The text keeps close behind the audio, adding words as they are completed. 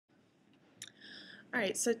All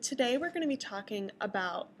right, so today we're going to be talking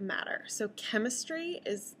about matter. So chemistry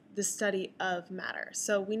is the study of matter.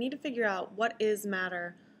 So we need to figure out what is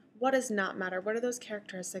matter, what is not matter, what are those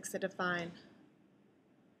characteristics that define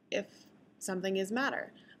if something is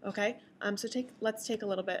matter. Okay, let's take a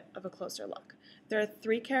little bit of a closer look. There are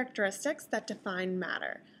three characteristics that define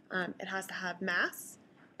matter. It has to have mass,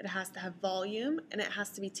 it has to have volume, and it has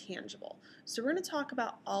to be tangible. So we're going to talk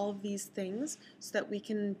about all of these things so that we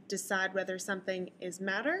can decide whether something is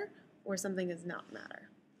matter or something is not matter.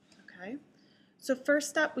 Okay? So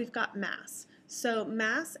first up, we've got mass. So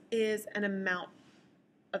mass is an amount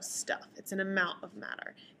of stuff. It's an amount of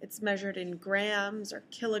matter. It's measured in grams or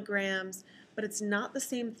kilograms, but it's not the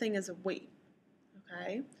same thing as a weight.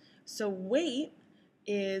 Okay? So weight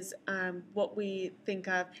is what we think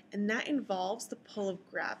of, and that involves the pull of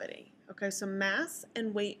gravity. Okay, so mass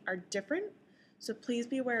and weight are different, so please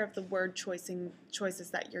be aware of the word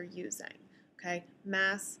choices that you're using. Okay,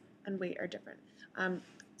 mass and weight are different.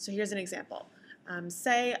 So here's an example.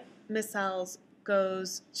 Say Miss Ells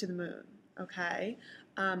goes to the moon. Okay,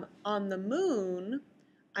 on the moon,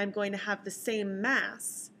 I'm going to have the same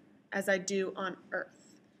mass as I do on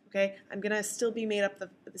Earth. Okay, I'm going to still be made up of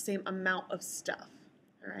the same amount of stuff.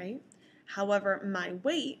 All right. However, my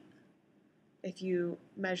weight, if you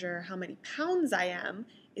measure how many pounds I am,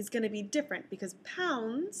 is going to be different because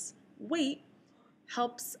pounds, weight,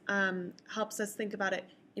 helps us think about it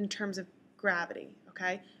in terms of gravity.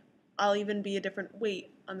 Okay, I'll even be a different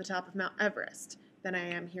weight on the top of Mount Everest than I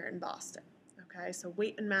am here in Boston. Okay, so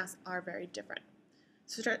weight and mass are very different.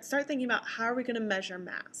 So start thinking about how are we going to measure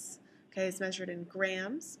mass. Okay, it's measured in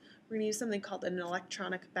grams. We're going to use something called an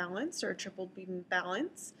electronic balance or a triple beam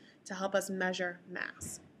balance to help us measure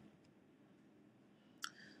mass.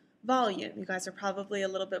 Volume. You guys are probably a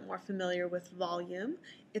little bit more familiar with volume.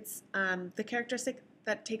 It's the characteristic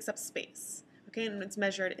that takes up space. Okay, and it's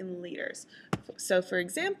measured in liters. So for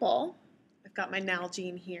example, I've got my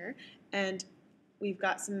Nalgene here, and we've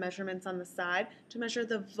got some measurements on the side to measure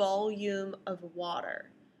the volume of water.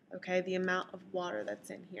 Okay, the amount of water that's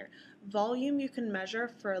in here. Volume you can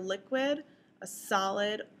measure for a liquid, a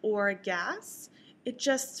solid, or a gas. It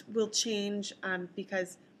just will change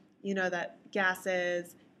because you know that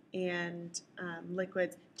gases and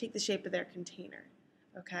liquids take the shape of their container.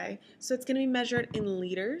 Okay, so it's going to be measured in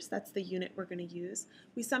liters. That's the unit we're going to use.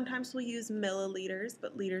 We sometimes will use milliliters,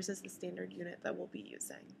 but liters is the standard unit that we'll be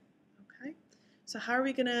using. Okay, so how are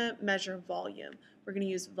we going to measure volume? We're going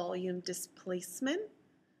to use volume displacement.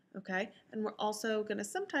 Okay, and we're also going to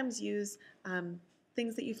sometimes use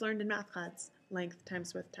things that you've learned in math class, length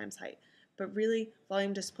times width times height. But really,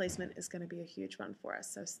 volume displacement is going to be a huge one for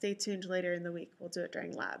us. So stay tuned later in the week. We'll do it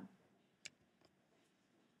during lab.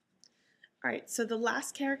 All right, so the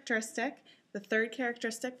last characteristic, the third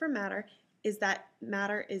characteristic for matter, is that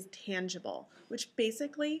matter is tangible, which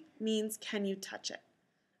basically means can you touch it?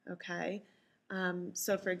 Okay,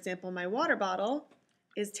 so for example, my water bottle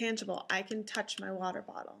is tangible. I can touch my water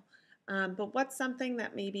bottle. But what's something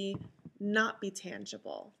that maybe not be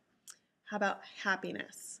tangible? How about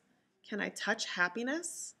happiness? Can I touch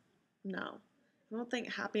happiness? No. I don't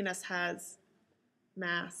think happiness has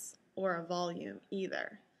mass or a volume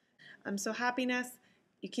either. So happiness,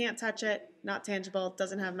 you can't touch it, not tangible,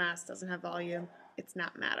 doesn't have mass, doesn't have volume, it's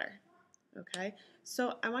not matter. Okay?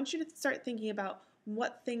 So I want you to start thinking about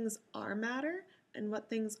what things are matter and what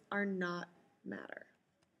things are not matter.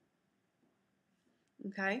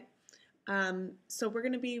 Okay? So we're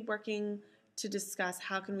going to be working to discuss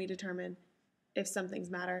how can we determine if something's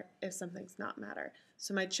matter, if something's not matter.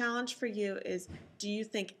 So my challenge for you is, do you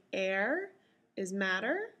think air is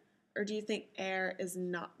matter or do you think air is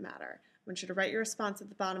not matter? I want you to write your response at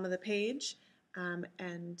the bottom of the page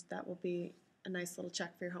and that will be a nice little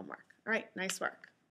check for your homework. All right, nice work.